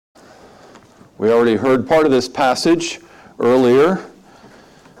We already heard part of this passage earlier,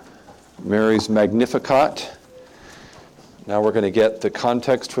 Mary's Magnificat. Now we're going to get the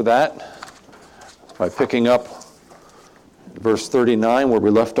context for that by picking up verse 39 where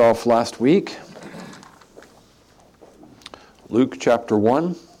we left off last week. Luke chapter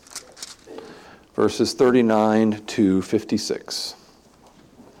 1, verses 39 to 56.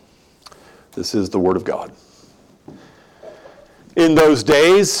 This is the Word of God. In those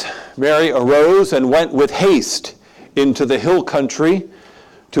days, Mary arose and went with haste into the hill country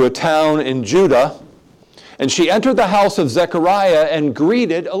to a town in Judah, and she entered the house of Zechariah and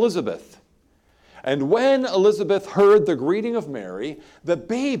greeted Elizabeth. And when Elizabeth heard the greeting of Mary, the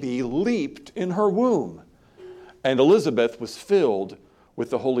baby leaped in her womb, and Elizabeth was filled with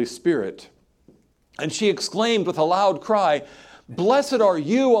the Holy Spirit. And she exclaimed with a loud cry, "Blessed are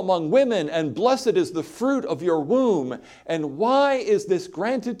you among women, and blessed is the fruit of your womb. And why is this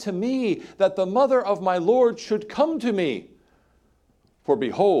granted to me, that the mother of my Lord should come to me? For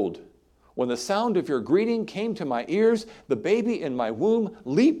behold, when the sound of your greeting came to my ears, the baby in my womb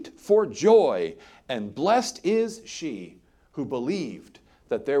leaped for joy. And blessed is she who believed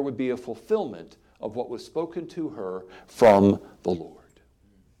that there would be a fulfillment of what was spoken to her from the Lord."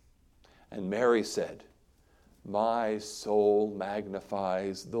 And Mary said, "My soul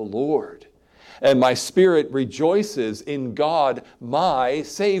magnifies the Lord, and my spirit rejoices in God my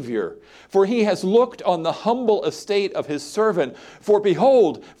Savior. For he has looked on the humble estate of his servant. For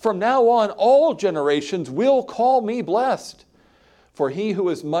behold, from now on all generations will call me blessed. For he who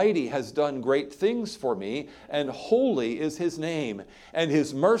is mighty has done great things for me, and holy is his name. And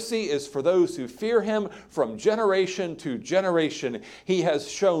his mercy is for those who fear him from generation to generation. He has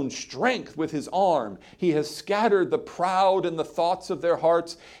shown strength with his arm. He has scattered the proud in the thoughts of their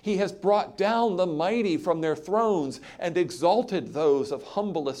hearts. He has brought down the mighty from their thrones and exalted those of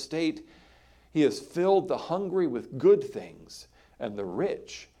humble estate. He has filled the hungry with good things, and the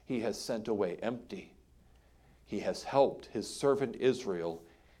rich he has sent away empty. He has helped his servant Israel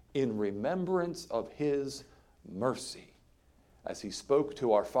in remembrance of his mercy, as he spoke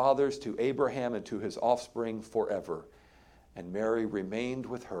to our fathers, to Abraham, and to his offspring forever." And Mary remained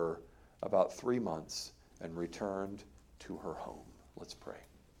with her about 3 months and returned to her home. Let's pray.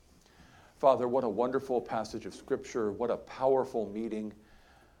 Father, what a wonderful passage of Scripture. What a powerful meeting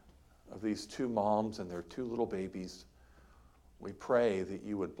of these two moms and their two little babies. We pray that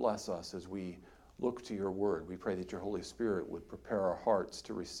you would bless us as we look to your word. We pray that your Holy Spirit would prepare our hearts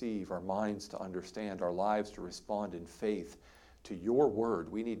to receive, our minds to understand, our lives to respond in faith to your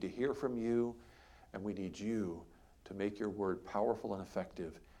word. We need to hear from you, and we need you to make your word powerful and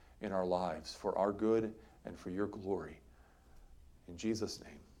effective in our lives for our good and for your glory. In Jesus'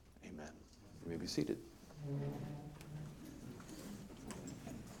 name, amen. You may be seated.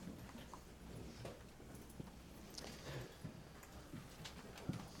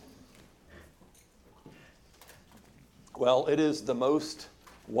 Well, it is the most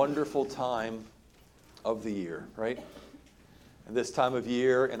wonderful time of the year, right? And this time of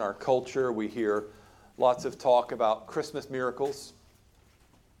year in our culture, we hear lots of talk about Christmas miracles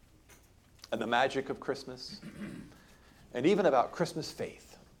and the magic of Christmas, and even about Christmas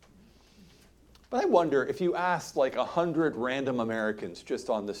faith. But I wonder if you asked like 100 random Americans just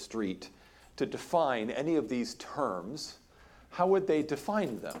on the street to define any of these terms, how would they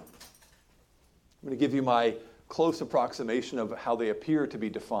define them? I'm going to give you my close approximation of how they appear to be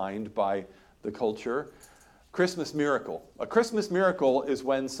defined by the culture. Christmas miracle. A Christmas miracle is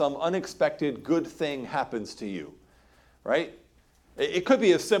when some unexpected good thing happens to you, right? It could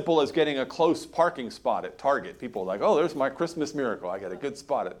be as simple as getting a close parking spot at Target. People are like, "Oh, there's my Christmas miracle. I got a good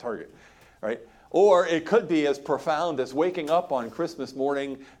spot at Target," right? Or it could be as profound as waking up on Christmas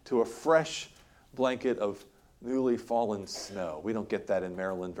morning to a fresh blanket of newly fallen snow. We don't get that in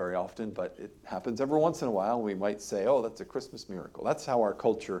Maryland very often, but it happens every once in a while. We might say, "Oh, that's a Christmas miracle." That's how our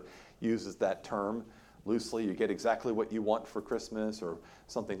culture uses that term loosely. You get exactly what you want for Christmas or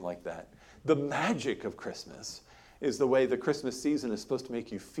something like that. The magic of Christmas is the way the Christmas season is supposed to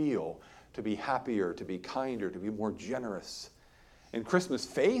make you feel, to be happier, to be kinder, to be more generous. And Christmas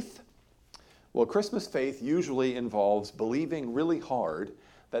faith? Well, Christmas faith usually involves believing really hard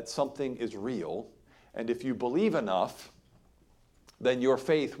that something is real. And if you believe enough, then your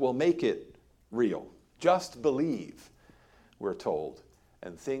faith will make it real. Just believe, we're told,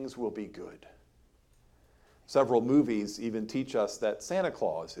 and things will be good. Several movies even teach us that Santa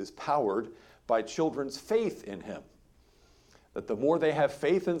Claus is powered by children's faith in him. That the more they have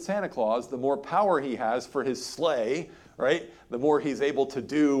faith in Santa Claus, the more power he has for his sleigh, right? The more he's able to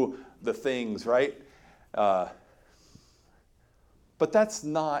do the things, right? But that's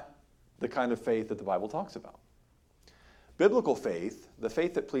not the kind of faith that the Bible talks about. Biblical faith, the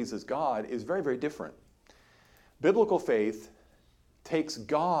faith that pleases God, is very, very different. Biblical faith takes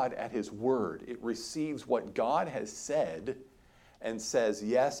God at his word. It receives what God has said and says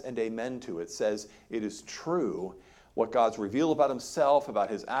yes and amen to it. Says it is true what God's revealed about himself, about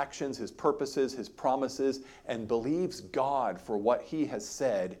his actions, his purposes, his promises, and believes God for what he has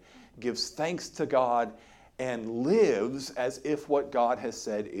said, gives thanks to God, and lives as if what God has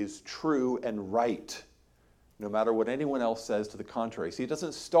said is true and right, no matter what anyone else says to the contrary. See, it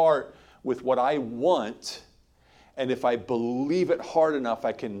doesn't start with what I want, and if I believe it hard enough,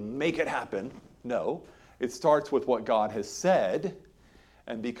 I can make it happen. No, it starts with what God has said,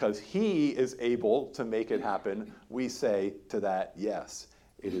 and because he is able to make it happen, we say to that, yes,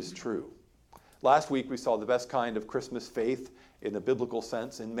 it is true. Last week, we saw the best kind of Christmas faith in the biblical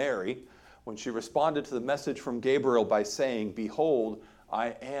sense in Mary, when she responded to the message from Gabriel by saying, "Behold, I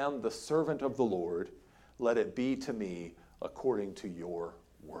am the servant of the Lord. Let it be to me according to your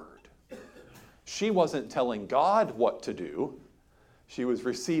word." She wasn't telling God what to do. She was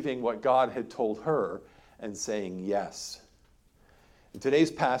receiving what God had told her and saying yes. In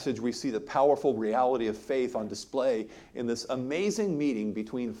today's passage, we see the powerful reality of faith on display in this amazing meeting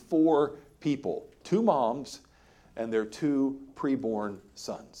between four people, two moms and their two preborn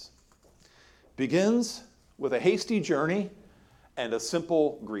sons. Begins with a hasty journey and a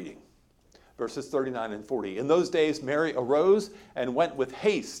simple greeting. Verses 39 and 40. In those days, Mary arose and went with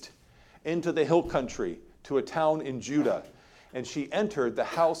haste into the hill country to a town in Judah. And she entered the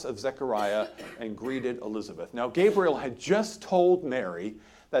house of Zechariah and greeted Elizabeth. Now, Gabriel had just told Mary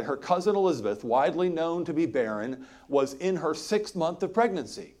that her cousin Elizabeth, widely known to be barren, was in her 6th month of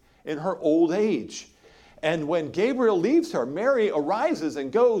pregnancy, in her old age. And when Gabriel leaves her, Mary arises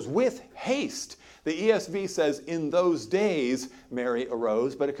and goes with haste. The ESV says, in those days, Mary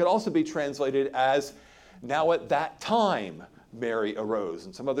arose, but it could also be translated as, now at that time, Mary arose.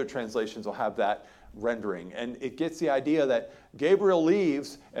 And some other translations will have that rendering. And it gets the idea that Gabriel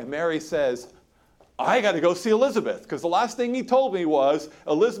leaves and Mary says, I got to go see Elizabeth, because the last thing he told me was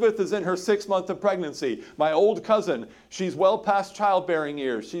Elizabeth is in her 6th month of pregnancy. My old cousin, she's well past childbearing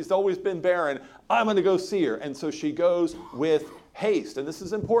years. She's always been barren. I'm going to go see her. And so she goes with haste. And this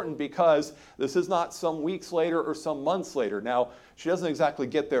is important because this is not some weeks later or some months later. Now, she doesn't exactly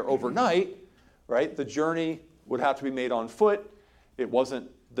get there overnight, right? The journey would have to be made on foot. It wasn't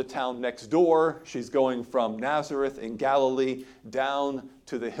the town next door. She's going from Nazareth in Galilee down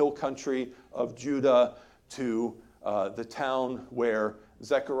to the hill country of Judah to the town where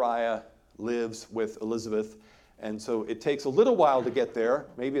Zechariah lives with Elizabeth. And so it takes a little while to get there.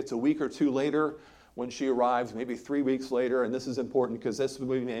 Maybe it's a week or two later when she arrives, maybe 3 weeks later. And this is important because this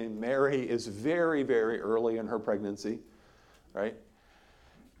woman named Mary is very, very early in her pregnancy, right?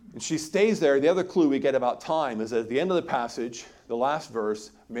 And she stays there. The other clue we get about time is at the end of the passage, the last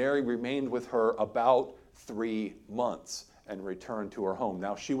verse, Mary remained with her about 3 months and returned to her home.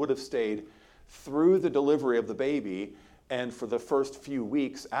 Now, she would have stayed through the delivery of the baby and for the first few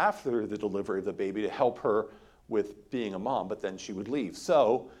weeks after the delivery of the baby to help her with being a mom, but then she would leave.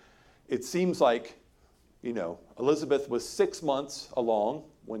 So it seems like, Elizabeth was 6 months along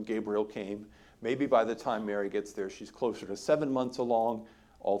when Gabriel came. Maybe by the time Mary gets there, she's closer to 7 months along,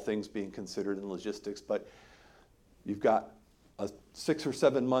 all things being considered in logistics. But you've got a 6 or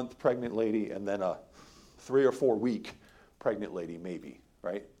 7 month pregnant lady and then a 3 or 4 week pregnant lady, maybe,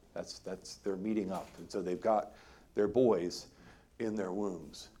 right? That's they're meeting up. And so they've got their boys in their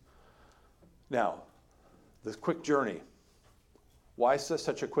wombs. Now, this quick journey. Why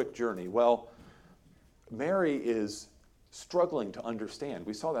such a quick journey? Well, Mary is struggling to understand.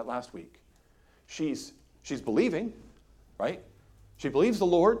 We saw that last week. She's believing, right? She believes the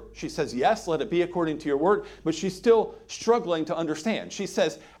Lord. She says, yes, let it be according to your word. But she's still struggling to understand. She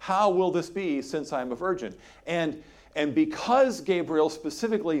says, how will this be since I'm a virgin? And because Gabriel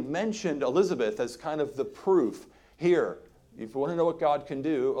specifically mentioned Elizabeth as kind of the proof here, if you want to know what God can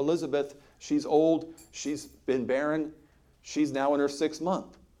do, Elizabeth, she's old, she's been barren, she's now in her 6th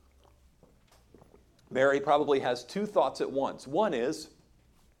month. Mary probably has 2 thoughts at once. One is,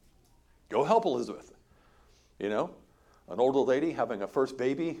 go help Elizabeth. An older lady having a first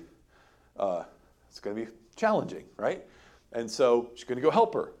baby, it's going to be challenging, right? And so she's going to go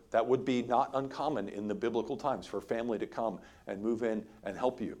help her. That would be not uncommon in the biblical times for family to come and move in and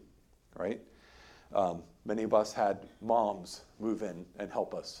help you, right? Many of us had moms move in and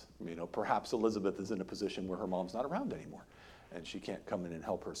help us. Perhaps Elizabeth is in a position where her mom's not around anymore and she can't come in and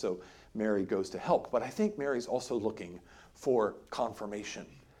help her. So Mary goes to help. But I think Mary's also looking for confirmation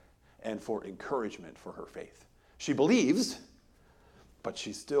and for encouragement for her faith. She believes, but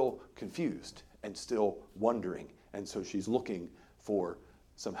she's still confused and still wondering. And so she's looking for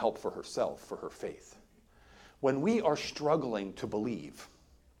some help for herself, for her faith. When we are struggling to believe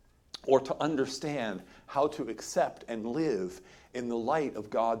or to understand how to accept and live in the light of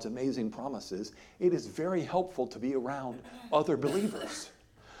God's amazing promises, it is very helpful to be around other believers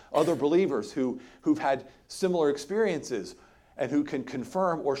who've had similar experiences and who can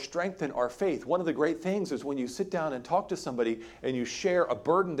confirm or strengthen our faith. One of the great things is when you sit down and talk to somebody and you share a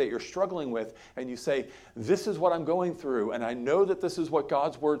burden that you're struggling with, and you say, this is what I'm going through, and I know that this is what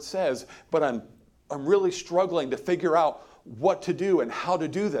God's word says, but I'm really struggling to figure out what to do and how to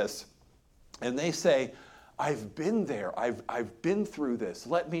do this. And they say, I've been there. I've been through this.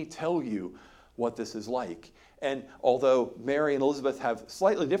 Let me tell you what this is like. And although Mary and Elizabeth have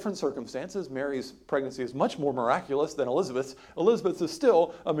slightly different circumstances, Mary's pregnancy is much more miraculous than Elizabeth's. Elizabeth's is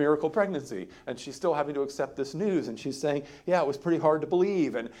still a miracle pregnancy, and she's still having to accept this news. And she's saying, yeah, it was pretty hard to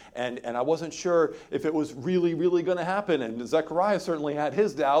believe, and I wasn't sure if it was really, really going to happen. And Zechariah certainly had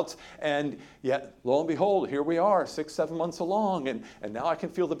his doubts, and yet, lo and behold, here we are, 6-7 months along, and now I can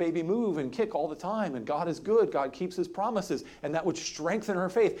feel the baby move and kick all the time, and God is good. God keeps his promises, and that would strengthen her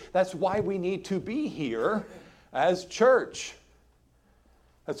faith. That's why we need to be here as church.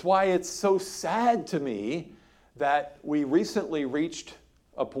 That's why it's so sad to me that we recently reached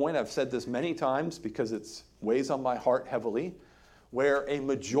a point, I've said this many times because it weighs on my heart heavily, where a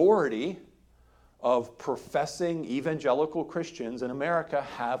majority of professing evangelical Christians in America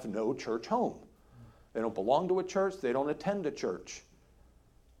have no church home. They don't belong to a church. They don't attend a church.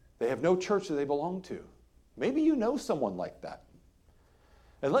 They have no church that they belong to. Maybe you know someone like that.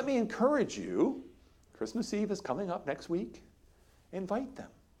 And let me encourage you, Christmas Eve is coming up next week. Invite them.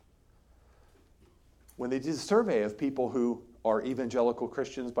 When they did a survey of people who are evangelical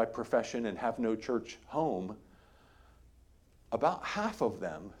Christians by profession and have no church home, about half of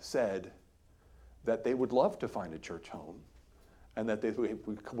them said that they would love to find a church home and that they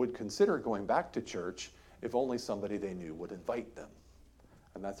would consider going back to church if only somebody they knew would invite them.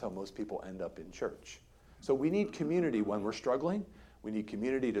 And that's how most people end up in church. So we need community when we're struggling. We need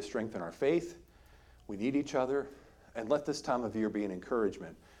community to strengthen our faith. We need each other, and let this time of year be an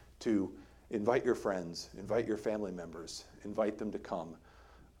encouragement to invite your friends, invite your family members, invite them to come.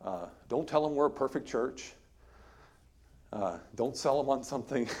 Don't tell them we're a perfect church. Don't sell them on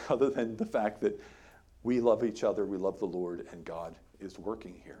something other than the fact that we love each other, we love the Lord, and God is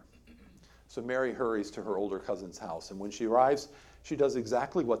working here. So Mary hurries to her older cousin's house, and when she arrives, she does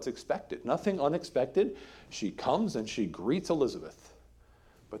exactly what's expected. Nothing unexpected. She comes and she greets Elizabeth.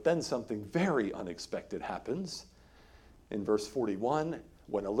 But then something very unexpected happens. In verse 41,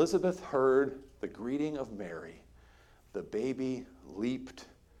 when Elizabeth heard the greeting of Mary, the baby leaped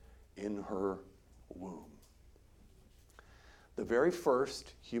in her womb. The very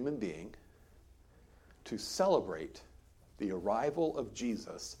first human being to celebrate the arrival of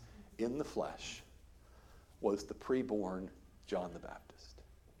Jesus in the flesh was the preborn John the Baptist.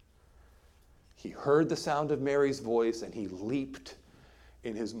 He heard the sound of Mary's voice and he leaped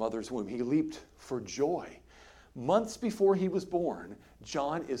in his mother's womb. He leaped for joy. Months before he was born,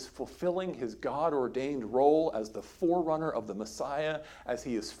 John is fulfilling his God-ordained role as the forerunner of the Messiah, as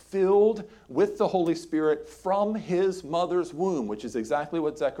he is filled with the Holy Spirit from his mother's womb, which is exactly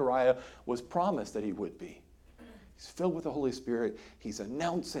what Zechariah was promised that he would be. He's filled with the Holy Spirit. He's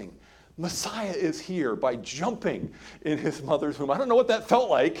announcing Messiah is here by jumping in his mother's womb. I don't know what that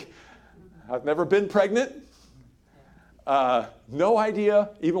felt like. I've never been pregnant. No idea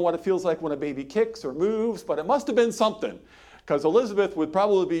even what it feels like when a baby kicks or moves, but it must have been something, because Elizabeth would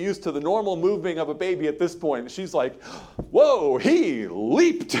probably be used to the normal moving of a baby at this point. She's like, whoa, he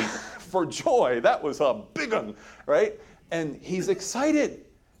leaped for joy. That was a big one, right? And he's excited.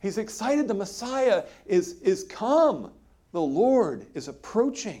 He's excited. The Messiah is come. The Lord is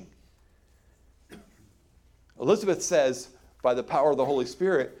approaching. Elizabeth says, by the power of the Holy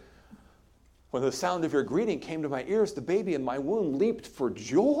Spirit, when the sound of your greeting came to my ears, the baby in my womb leaped for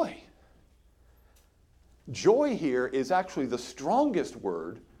joy. Joy here is actually the strongest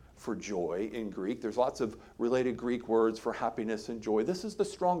word for joy in Greek. There's lots of related Greek words for happiness and joy. This is the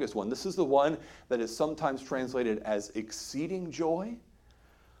strongest one. This is the one that is sometimes translated as exceeding joy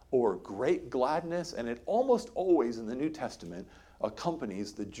or great gladness, and it almost always in the New Testament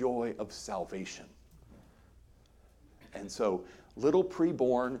accompanies the joy of salvation. And so little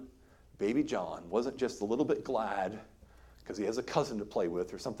preborn baby John wasn't just a little bit glad because he has a cousin to play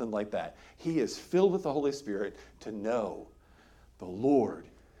with or something like that. He is filled with the Holy Spirit to know the Lord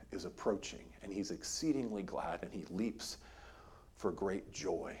is approaching, and he's exceedingly glad, and he leaps for great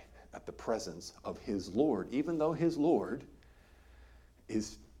joy at the presence of his Lord, even though his Lord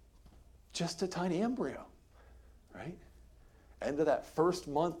is just a tiny embryo, right? End of that first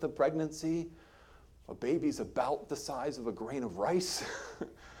month of pregnancy, a baby's about the size of a grain of rice.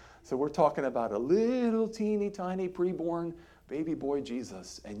 So we're talking about a little teeny tiny preborn baby boy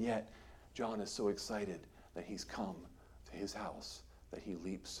Jesus, and yet John is so excited that he's come to his house that he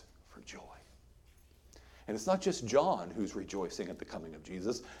leaps for joy. And it's not just John who's rejoicing at the coming of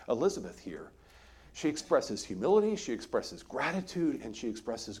Jesus. Elizabeth here, she expresses humility, she expresses gratitude, and she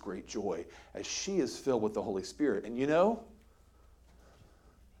expresses great joy as she is filled with the Holy Spirit. And you know,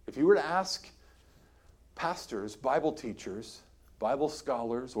 if you were to ask pastors, Bible teachers, Bible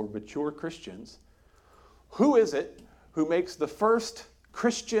scholars, or mature Christians, who is it who makes the first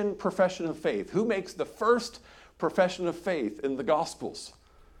Christian profession of faith? Who makes the first profession of faith in the Gospels?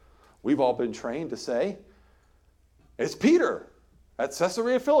 We've all been trained to say, it's Peter at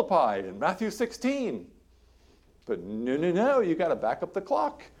Caesarea Philippi in Matthew 16. But no, you got to back up the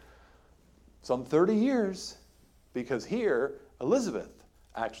clock some 30 years, because here Elizabeth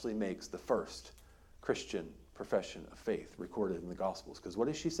actually makes the first Christian profession of faith recorded in the Gospels. Because what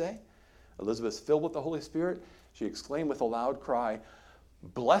does she say? Elizabeth's filled with the Holy Spirit. She exclaimed with a loud cry,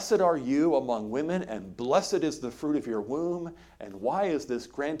 "Blessed are you among women, and blessed is the fruit of your womb. And why is this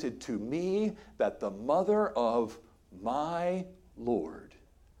granted to me, that the mother of my Lord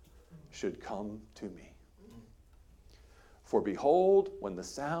should come to me? For behold, when the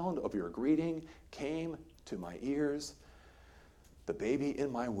sound of your greeting came to my ears, the baby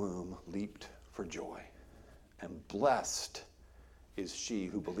in my womb leaped for joy. And blessed is she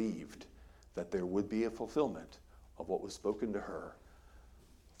who believed that there would be a fulfillment of what was spoken to her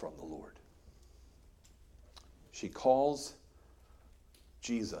from the Lord." She calls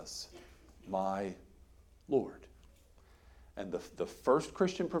Jesus my Lord. And the first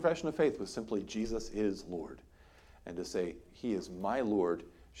Christian profession of faith was simply, Jesus is Lord. And to say, he is my Lord,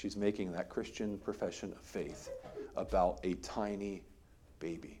 she's making that Christian profession of faith about a tiny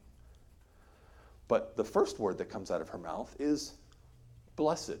baby. But the first word that comes out of her mouth is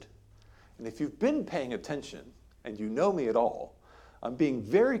blessed. And if you've been paying attention, and you know me at all, I'm being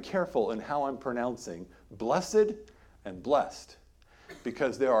very careful in how I'm pronouncing blessed and blessed,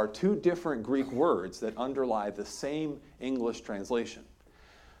 because there are two different Greek words that underlie the same English translation.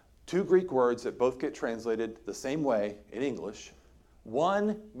 Two Greek words that both get translated the same way in English.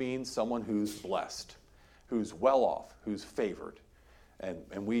 One means someone who's blessed, who's well off, who's favored.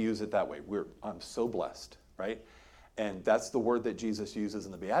 And we use it that way. I'm so blessed, right? And that's the word that Jesus uses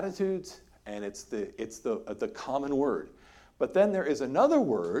in the Beatitudes, and it's the common word. But then there is another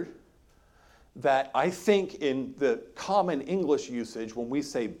word that I think in the common English usage, when we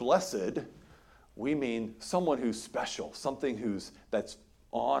say blessed, we mean someone who's special, something that's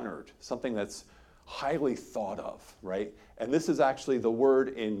honored, something that's highly thought of, right? And this is actually the word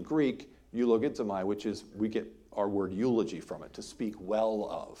in Greek, eulogizomai, which is, we get our word eulogy from it, to speak well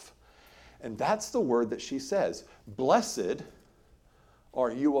of. And that's the word that she says. Blessed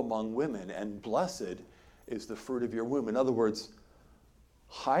are you among women, and blessed is the fruit of your womb. In other words,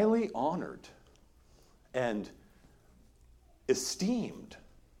 highly honored and esteemed,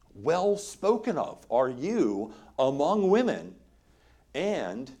 well spoken of are you among women,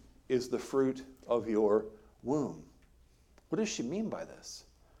 and is the fruit of your womb. What does she mean by this?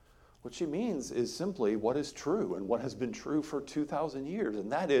 What she means is simply what is true and what has been true for 2,000 years,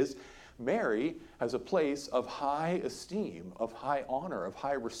 and that is Mary has a place of high esteem, of high honor, of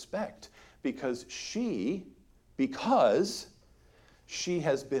high respect, because she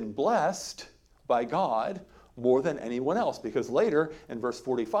has been blessed by God more than anyone else. Because later in verse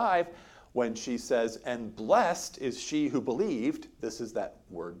 45, when she says, "And blessed is she who believed," this is that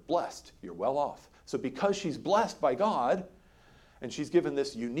word blessed. You're well off. So because she's blessed by God, and she's given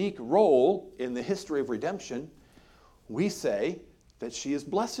this unique role in the history of redemption, we say that she is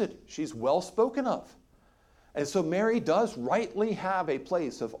blessed. She's well spoken of. And so Mary does rightly have a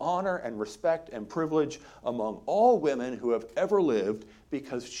place of honor and respect and privilege among all women who have ever lived,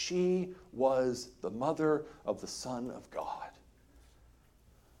 because she was the mother of the Son of God.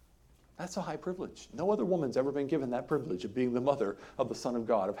 That's a high privilege. No other woman's ever been given that privilege of being the mother of the Son of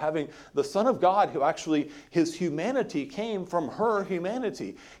God, of having the Son of God who actually, his humanity came from her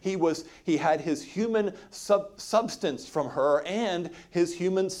humanity. He had his human substance from her and his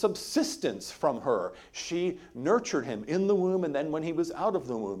human subsistence from her. She nurtured him in the womb, and then when he was out of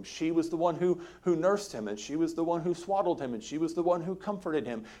the womb, she was the one who nursed him, and she was the one who swaddled him, and she was the one who comforted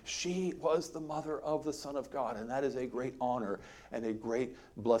him. She was the mother of the Son of God, and that is a great honor and a great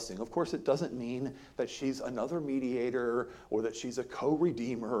blessing. Of course, it doesn't mean that she's another mediator, or that she's a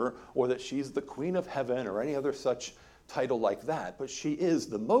co-redeemer, or that she's the Queen of Heaven, or any other such title like that, but she is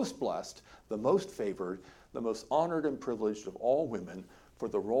the most blessed, the most favored, the most honored and privileged of all women for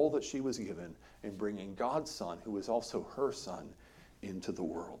the role that she was given in bringing God's Son, who is also her Son, into the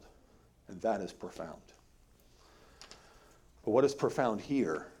world. And that is profound. But what is profound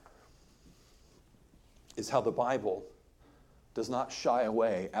here is how the Bible does not shy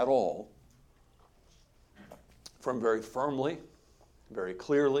away at all from very firmly, very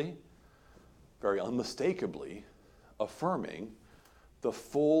clearly, very unmistakably affirming the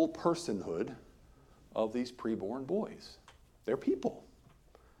full personhood of these preborn boys. They're people.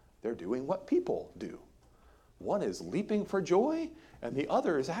 They're doing what people do. One is leaping for joy, and the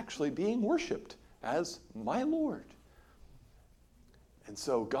other is actually being worshiped as my Lord. And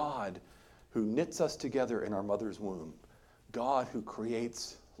so God, who knits us together in our mother's womb, God who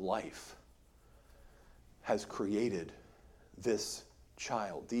creates life, has created this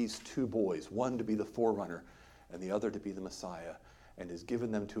child, these two boys, one to be the forerunner and the other to be the Messiah, and has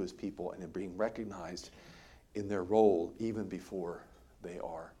given them to his people and are being recognized in their role even before they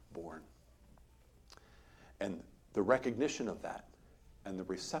are born. And the recognition of that and the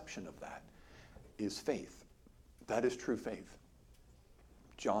reception of that is faith. That is true faith.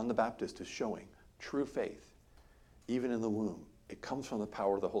 John the Baptist is showing true faith, even in the womb. It comes from the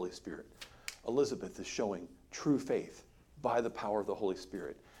power of the Holy Spirit. Elizabeth is showing true faith by the power of the Holy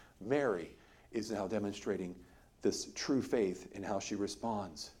Spirit. Mary is now demonstrating this true faith in how she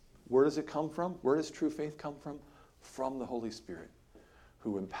responds. Where does it come from? Where does true faith come from? From the Holy Spirit,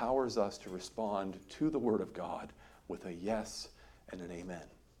 who empowers us to respond to the Word of God with a yes and an amen.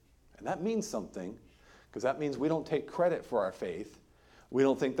 And that means something, because that means we don't take credit for our faith. We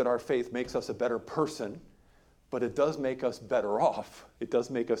don't think that our faith makes us a better person, but it does make us better off. It does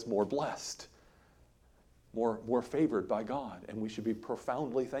make us more blessed, more favored by God, and we should be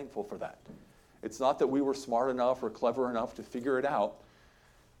profoundly thankful for that. It's not that we were smart enough or clever enough to figure it out,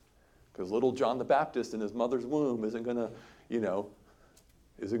 because little John the Baptist in his mother's womb isn't going to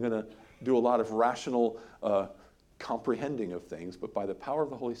do a lot of rational comprehending of things, but by the power of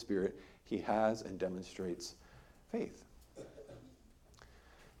the Holy Spirit, he has and demonstrates faith.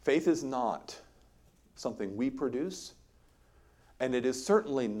 Faith is not something we produce, and it is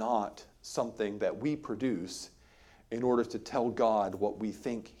certainly not something that we produce in order to tell God what we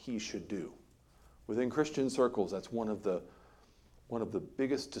think he should do. Within Christian circles, that's one of the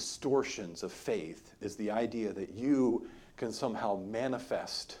biggest distortions of faith, is the idea that you can somehow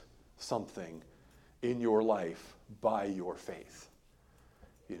manifest something in your life by your faith.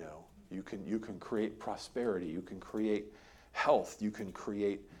 You can create prosperity, you can create health, you can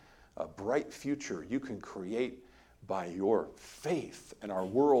create a bright future, you can create by your faith. And our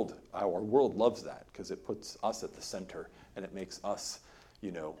world loves that, because it puts us at the center and it makes us,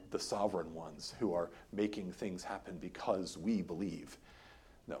 the sovereign ones who are making things happen because we believe.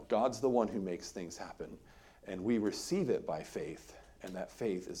 No, God's the one who makes things happen, and we receive it by faith, and that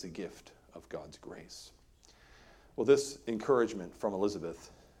faith is a gift of God's grace. Well, this encouragement from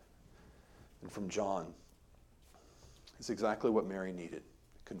Elizabeth and from John is exactly what Mary needed. It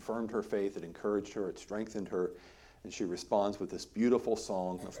confirmed her faith, it encouraged her, it strengthened her, and she responds with this beautiful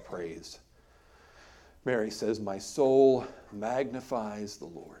song of praise. Mary says, "My soul magnifies the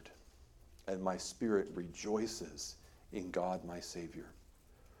Lord, and my spirit rejoices in God my Savior.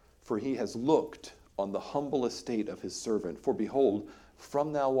 For he has looked on the humble estate of his servant. For behold,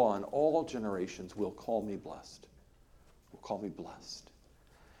 from now on all generations will call me blessed. Will call me blessed.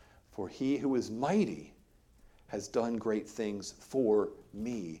 For he who is mighty has done great things for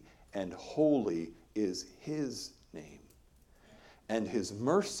me, and holy is his name. And his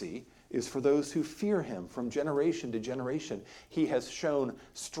mercy is for those who fear him from generation to generation. He has shown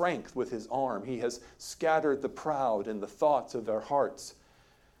strength with his arm. He has scattered the proud in the thoughts of their hearts.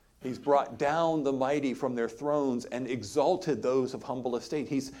 He's brought down the mighty from their thrones and exalted those of humble estate.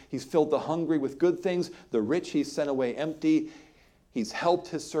 He's filled the hungry with good things. The rich he's sent away empty. He's helped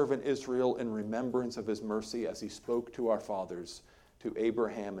his servant Israel in remembrance of his mercy as he spoke to our fathers, to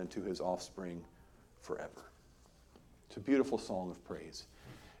Abraham and to his offspring forever." It's a beautiful song of praise.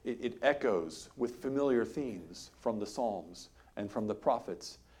 It echoes with familiar themes from the Psalms and from the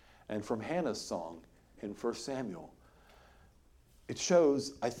prophets and from Hannah's song in 1 Samuel. It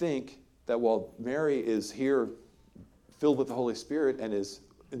shows, I think, that while Mary is here filled with the Holy Spirit and is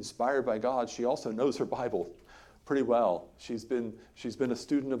inspired by God, she also knows her Bible pretty well. She's been a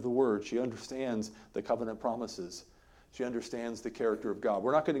student of the Word. She understands the covenant promises. She understands the character of God.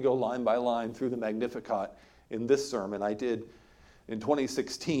 We're not going to go line by line through the Magnificat in this sermon. I did in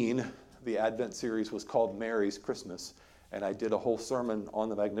 2016. The Advent series was called Mary's Christmas, and I did a whole sermon on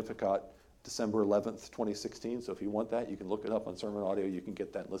the Magnificat December 11th, 2016. So if you want that, you can look it up on sermon audio. You can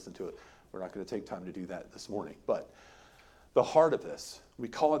get that and listen to it. We're not going to take time to do that this morning. But the heart of this, we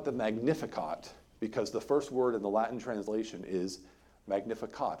call it the Magnificat because the first word in the Latin translation is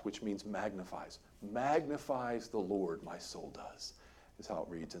Magnificat, which means magnifies. Magnifies the Lord, my soul does, is how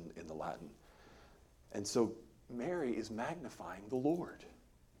it reads in the Latin. And so Mary is magnifying the Lord.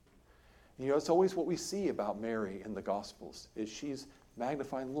 You know, it's always what we see about Mary in the Gospels, is she's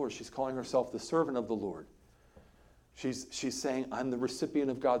magnifying the Lord. She's calling herself the servant of the Lord. She's saying, I'm the recipient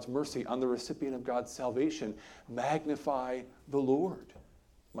of God's mercy. I'm the recipient of God's salvation. Magnify the Lord.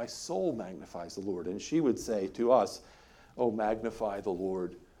 My soul magnifies the Lord. And she would say to us, oh, magnify the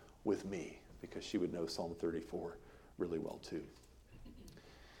Lord with me, because she would know Psalm 34 really well too.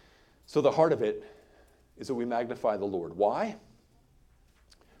 So the heart of it is that we magnify the Lord. Why?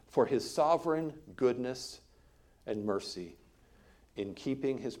 For his sovereign goodness and mercy in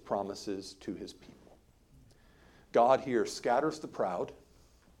keeping his promises to his people. God here scatters the proud,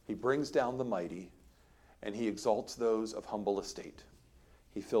 he brings down the mighty, and he exalts those of humble estate.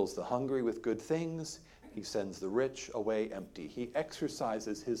 He fills the hungry with good things, he sends the rich away empty. He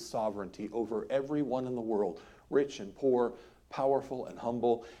exercises his sovereignty over everyone in the world, rich and poor, powerful and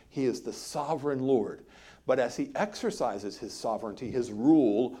humble. He is the sovereign Lord. But as he exercises his sovereignty, his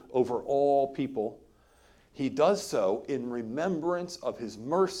rule over all people, he does so in remembrance of his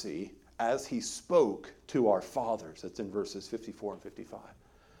mercy as he spoke to our fathers. That's in verses 54 and 55.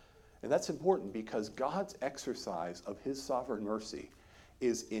 And that's important because God's exercise of his sovereign mercy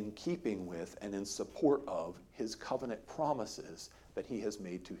is in keeping with and in support of his covenant promises that he has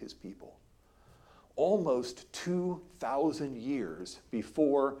made to his people. Almost 2,000 years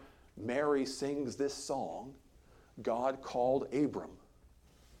before Mary sings this song, God called Abram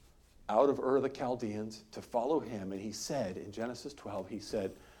out of Ur of the Chaldeans to follow him. And he said, in Genesis 12, he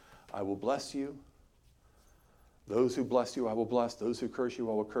said, I will bless you. Those who bless you, I will bless. Those who curse you,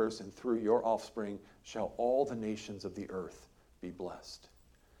 I will curse. And through your offspring shall all the nations of the earth be blessed.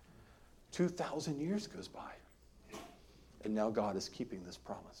 2,000 years goes by. And now God is keeping this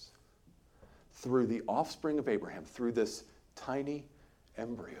promise. Through the offspring of Abraham, through this tiny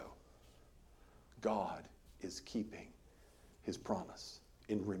embryo, God is keeping his promise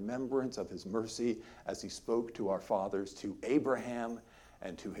in remembrance of his mercy as he spoke to our fathers, to Abraham,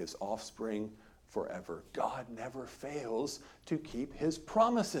 and to his offspring forever. God never fails to keep his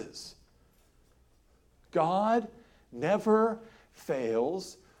promises. God never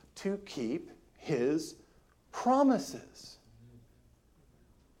fails to keep his promises.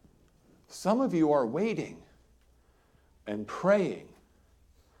 Some of you are waiting and praying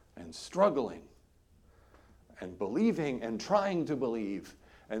and struggling and believing and trying to believe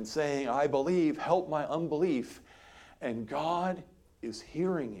and saying, I believe, help my unbelief. And God is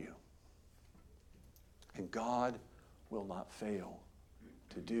hearing you. And God will not fail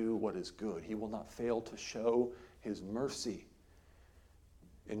to do what is good. He will not fail to show his mercy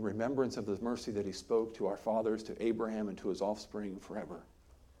in remembrance of the mercy that he spoke to our fathers, to Abraham, and to his offspring forever.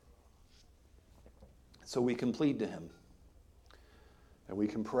 So we can plead to him, and we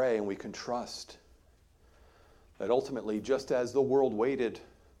can pray, and we can trust that ultimately, just as the world waited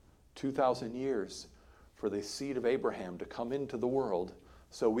 2,000 years for the seed of Abraham to come into the world,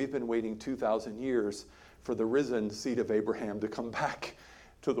 so we've been waiting 2,000 years for the risen seed of Abraham to come back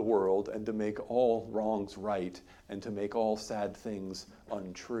to the world and to make all wrongs right and to make all sad things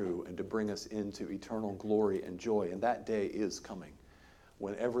untrue and to bring us into eternal glory and joy. And that day is coming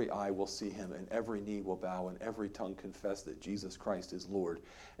when every eye will see him and every knee will bow and every tongue confess that Jesus Christ is Lord.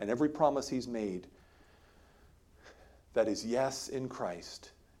 And every promise he's made that is yes in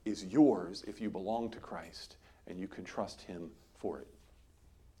Christ is yours if you belong to Christ and you can trust him for it.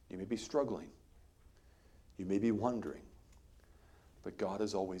 You may be struggling. You may be wondering. But God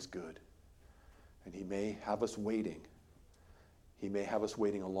is always good. And he may have us waiting. He may have us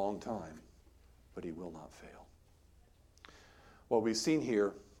waiting a long time, but he will not fail. Well, we've seen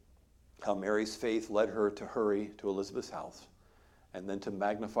here how Mary's faith led her to hurry to Elizabeth's house and then to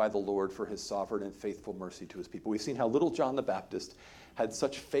magnify the Lord for his sovereign and faithful mercy to his people. We've seen how little John the Baptist had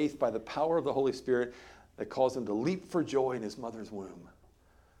such faith by the power of the Holy Spirit that caused him to leap for joy in his mother's womb.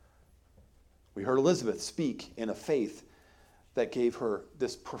 We heard Elizabeth speak in a faith that gave her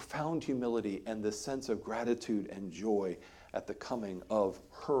this profound humility and this sense of gratitude and joy at the coming of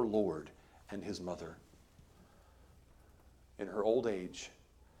her Lord and his mother. In her old age,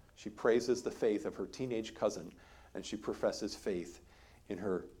 she praises the faith of her teenage cousin, and she professes faith in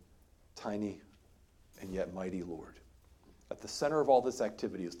her tiny and yet mighty Lord. At the center of all this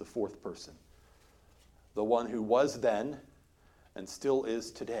activity is the fourth person, the one who was then and still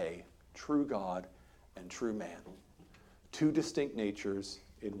is today true God and true man. Two distinct natures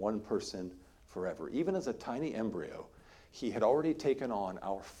in one person forever. Even as a tiny embryo, he had already taken on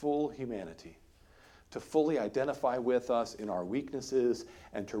our full humanity to fully identify with us in our weaknesses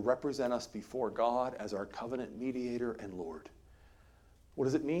and to represent us before God as our covenant mediator and Lord. What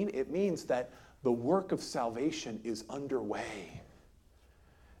does it mean? It means that the work of salvation is underway.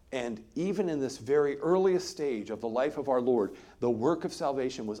 And even in this very earliest stage of the life of our Lord, the work of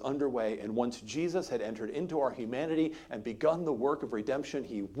salvation was underway. And once Jesus had entered into our humanity and begun the work of redemption,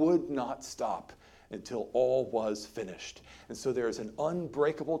 he would not stop until all was finished. And so there is an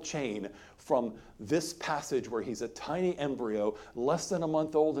unbreakable chain from this passage where he's a tiny embryo, less than a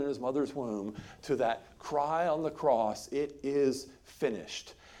month old in his mother's womb, to that cry on the cross, "It is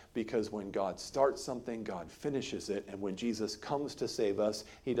finished." Because when God starts something, God finishes it. And when Jesus comes to save us,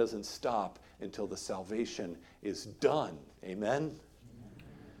 he doesn't stop until the salvation is done. Amen?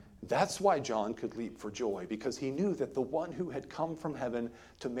 That's why John could leap for joy, because he knew that the one who had come from heaven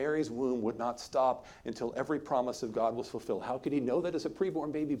to Mary's womb would not stop until every promise of God was fulfilled. How could he know that as a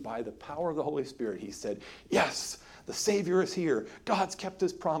preborn baby? By the power of the Holy Spirit. He said, yes, the Savior is here. God's kept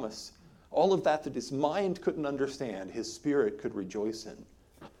his promise. All of that his mind couldn't understand, his spirit could rejoice in.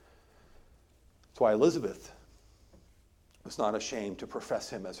 That's why Elizabeth was not ashamed to profess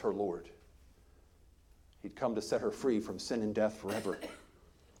him as her Lord. He'd come to set her free from sin and death forever.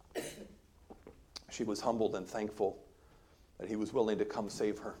 She was humbled and thankful that he was willing to come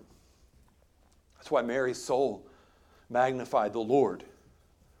save her. That's why Mary's soul magnified the Lord,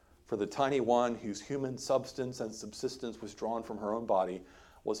 for the tiny one whose human substance and subsistence was drawn from her own body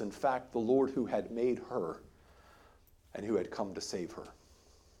was in fact the Lord who had made her and who had come to save her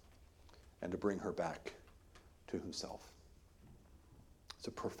and to bring her back to himself. It's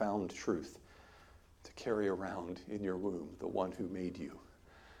a profound truth to carry around in your womb, the one who made you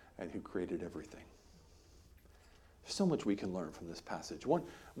and who created everything. There's so much we can learn from this passage.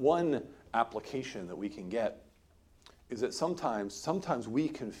 One application that we can get is that sometimes we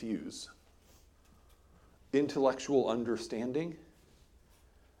confuse intellectual understanding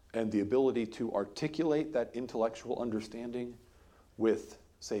and the ability to articulate that intellectual understanding with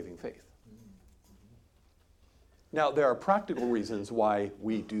saving faith. Now, there are practical reasons why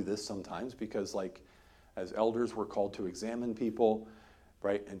we do this sometimes, because as elders, we're called to examine people,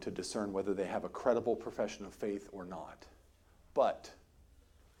 right, and to discern whether they have a credible profession of faith or not. But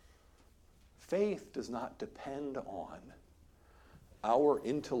faith does not depend on our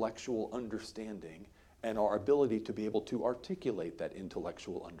intellectual understanding and our ability to be able to articulate that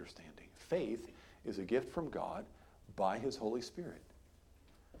intellectual understanding. Faith is a gift from God by his Holy Spirit.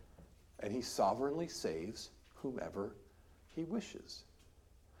 And he sovereignly saves whomever he wishes.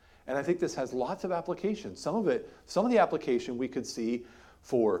 And I think this has lots of applications. Some of the application we could see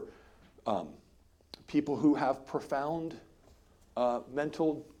for people who have profound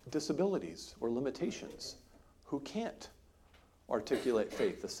mental disabilities or limitations, who can't articulate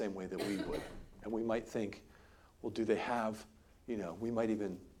faith the same way that we would. And we might think, well, do they have, we might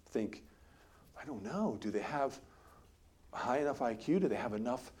even think, I don't know, do they have a high enough IQ? Do they have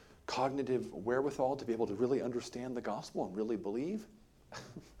enough cognitive wherewithal to be able to really understand the gospel and really believe?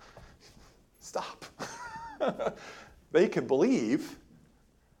 Stop. They can believe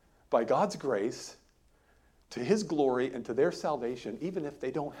by God's grace to his glory and to their salvation, even if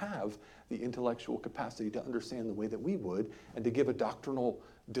they don't have the intellectual capacity to understand the way that we would and to give a doctrinal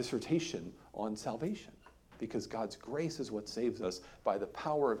dissertation on salvation, because God's grace is what saves us by the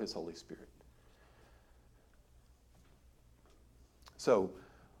power of his Holy Spirit. So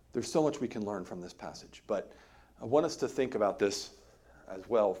there's so much we can learn from this passage, but I want us to think about this as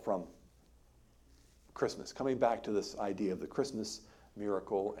well from Christmas, coming back to this idea of the Christmas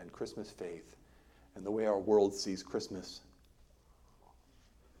miracle and Christmas faith and the way our world sees Christmas.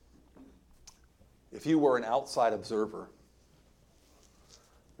 If you were an outside observer,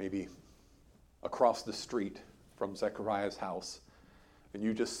 maybe across the street from Zechariah's house, and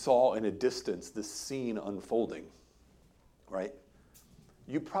you just saw in a distance this scene unfolding, right?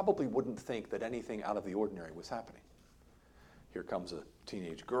 You probably wouldn't think that anything out of the ordinary was happening. Here comes a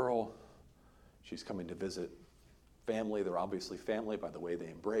teenage girl. She's coming to visit family. They're obviously family by the way they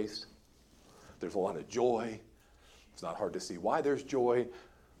embrace. There's a lot of joy. It's not hard to see why there's joy.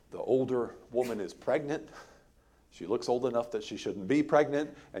 The older woman is pregnant. She looks old enough that she shouldn't be pregnant,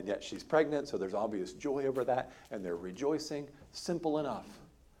 and yet she's pregnant, so there's obvious joy over that, and they're rejoicing. Simple enough.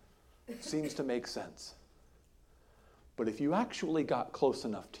 Seems to make sense. But if you actually got close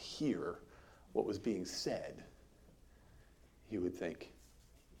enough to hear what was being said, you would think,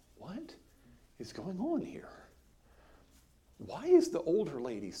 what is going on here? why is the older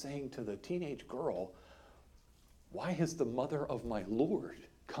lady saying to the teenage girl, why has the mother of my Lord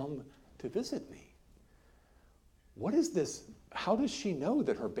come to visit me? What is this? How does she know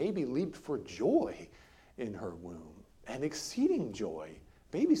that her baby leaped for joy in her womb and exceeding joy?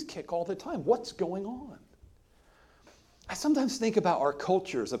 Babies kick all the time. What's going on? I sometimes think about our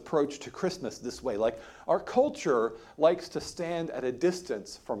culture's approach to Christmas this way. Like, our culture likes to stand at a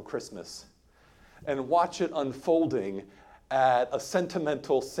distance from Christmas and watch it unfolding at a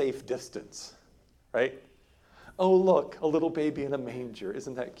sentimental, safe distance, right? Oh, look, a little baby in a manger.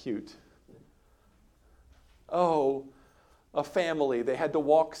 Isn't that cute? Oh, a family. They had to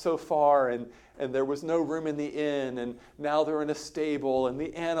walk so far, and there was no room in the inn, and now they're in a stable, and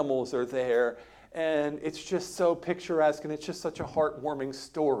the animals are there, and it's just so picturesque, and it's just such a heartwarming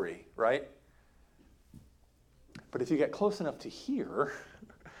story, right? But if you get close enough to hear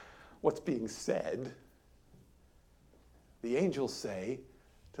what's being said, the angels say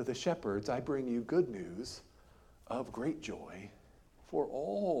to the shepherds, I bring you good news of great joy for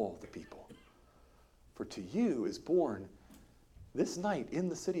all the people. For to you is born this night in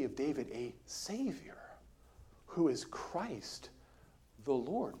the city of David a Savior, who is Christ the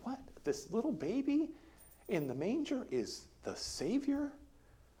Lord. What? This little baby in the manger is the Savior?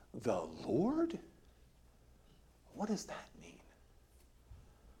 The Lord? What does that mean?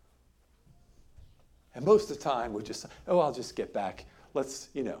 And most of the time we just, I'll just get back. Let's,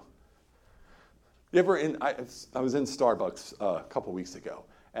 You ever I was in Starbucks a couple weeks ago,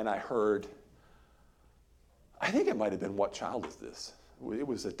 and I heard, I think it might have been What Child Is This? It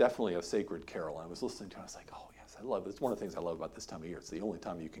was definitely a sacred carol. I was listening to it. I was like, oh, yes, I love it. It's one of the things I love about this time of year. It's the only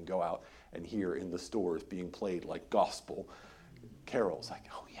time you can go out and hear in the stores being played like gospel carols. Like,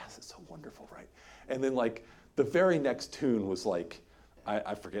 oh, yes, it's so wonderful, right? And then, like, the very next tune was like,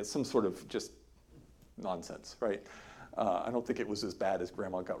 I forget, some sort of just nonsense, right? I don't think it was as bad as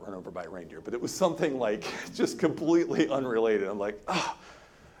Grandma Got Run Over by a Reindeer, but it was something like just completely unrelated. I'm like,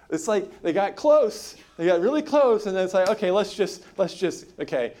 it's like they got close. They got really close, and then it's like, okay, let's just,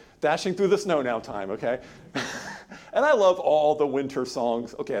 okay, dashing through the snow now time, okay? And I love all the winter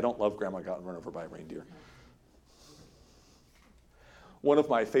songs. Okay, I don't love Grandma Got Run Over by a Reindeer. One of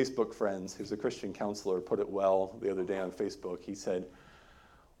my Facebook friends, who's a Christian counselor, put it well the other day on Facebook. He said,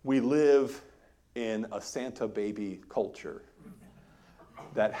 we live in a Santa baby culture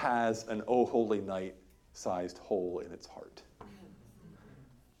that has an Oh Holy Night sized hole in its heart.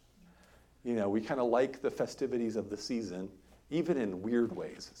 We kind of like the festivities of the season, even in weird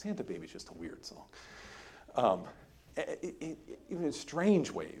ways. Santa Baby's just a weird song. Even in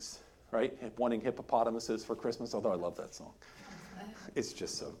strange ways, right? Wanting hippopotamuses for Christmas, although I love that song. It's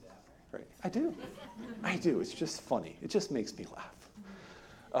just so, right? I do. It's just funny. It just makes me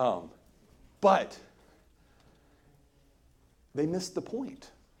laugh. But they missed the point,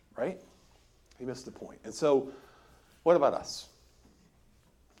 right? They missed the point. And so, what about us?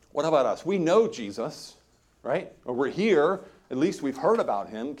 What about us? We know Jesus, right? Or we're here. At least we've heard about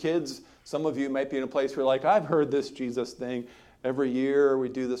him. Kids, some of you might be in a place where you're like, I've heard this Jesus thing. Every year we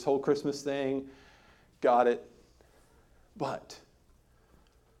do this whole Christmas thing. Got it. But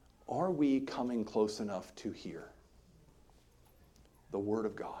are we coming close enough to hear the Word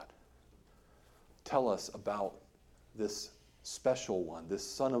of God tell us about this special one, this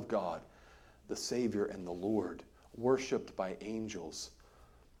Son of God, the Savior and the Lord, worshipped by angels,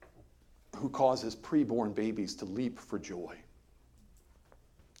 who causes preborn babies to leap for joy?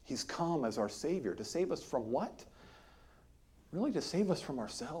 He's come as our Savior to save us from what? Really to save us from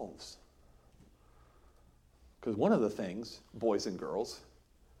ourselves. Because one of the things, boys and girls,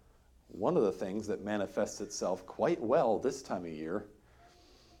 one of the things that manifests itself quite well this time of year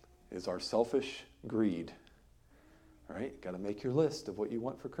is our selfish greed. All right? Got to make your list of what you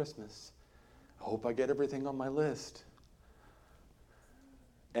want for Christmas. I hope I get everything on my list.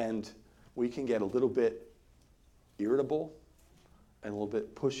 And we can get a little bit irritable and a little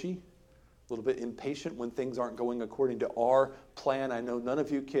bit pushy, a little bit impatient when things aren't going according to our plan. I know none of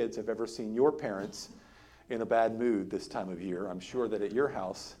you kids have ever seen your parents in a bad mood this time of year. I'm sure that at your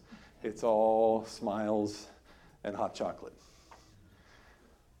house, it's all smiles and hot chocolate.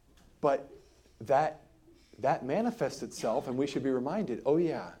 But that manifests itself, and we should be reminded, oh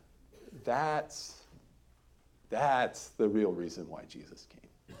yeah, that's the real reason why Jesus came.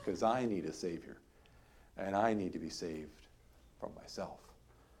 Because I need a Savior, and I need to be saved from myself.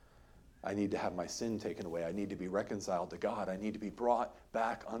 I need to have my sin taken away. I need to be reconciled to God. I need to be brought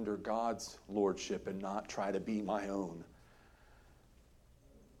back under God's lordship and not try to be my own.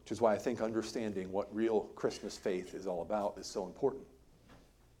 Which is why I think understanding what real Christmas faith is all about is so important.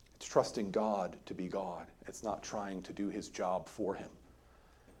 It's trusting God to be God. It's not trying to do his job for him.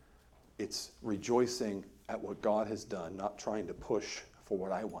 It's rejoicing at what God has done, not trying to push for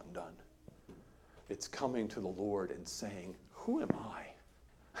what I want done. It's coming to the Lord and saying, who am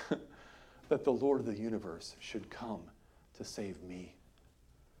I that the Lord of the universe should come to save me?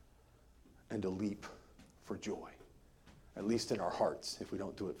 And to leap for joy, at least in our hearts, if we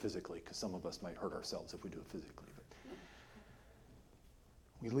don't do it physically, because some of us might hurt ourselves if we do it physically. But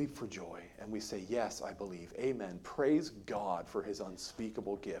we leap for joy and we say, yes, I believe. Amen. Praise God for his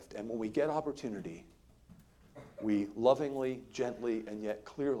unspeakable gift. And when we get opportunity, we lovingly, gently, and yet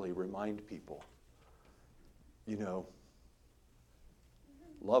clearly remind people,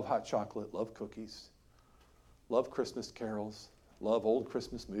 love hot chocolate, love cookies, love Christmas carols, love old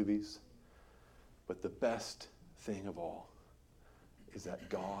Christmas movies. But the best thing of all is that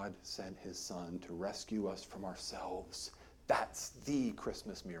God sent his Son to rescue us from ourselves. That's the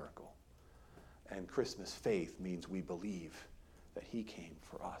Christmas miracle. And Christmas faith means we believe that he came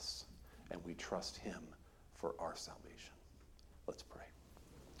for us and we trust him for our salvation. Let's pray.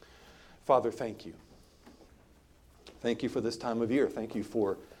 Father, thank you. Thank you for this time of year. Thank you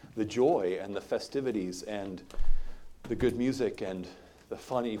for the joy and the festivities and the good music and the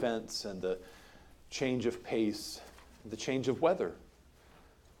fun events and the change of pace, the change of weather.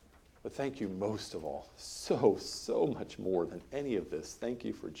 But thank you most of all, so much more than any of this. Thank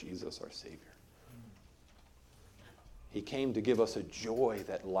you for Jesus, our Savior. He came to give us a joy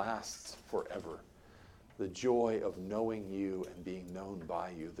that lasts forever. The joy of knowing you and being known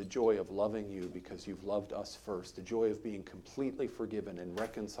by you. The joy of loving you because you've loved us first. The joy of being completely forgiven and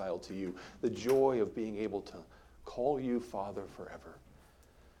reconciled to you. The joy of being able to call you Father forever.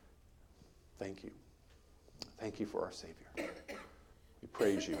 Thank you. Thank you for our Savior. We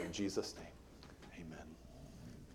praise you in Jesus' name.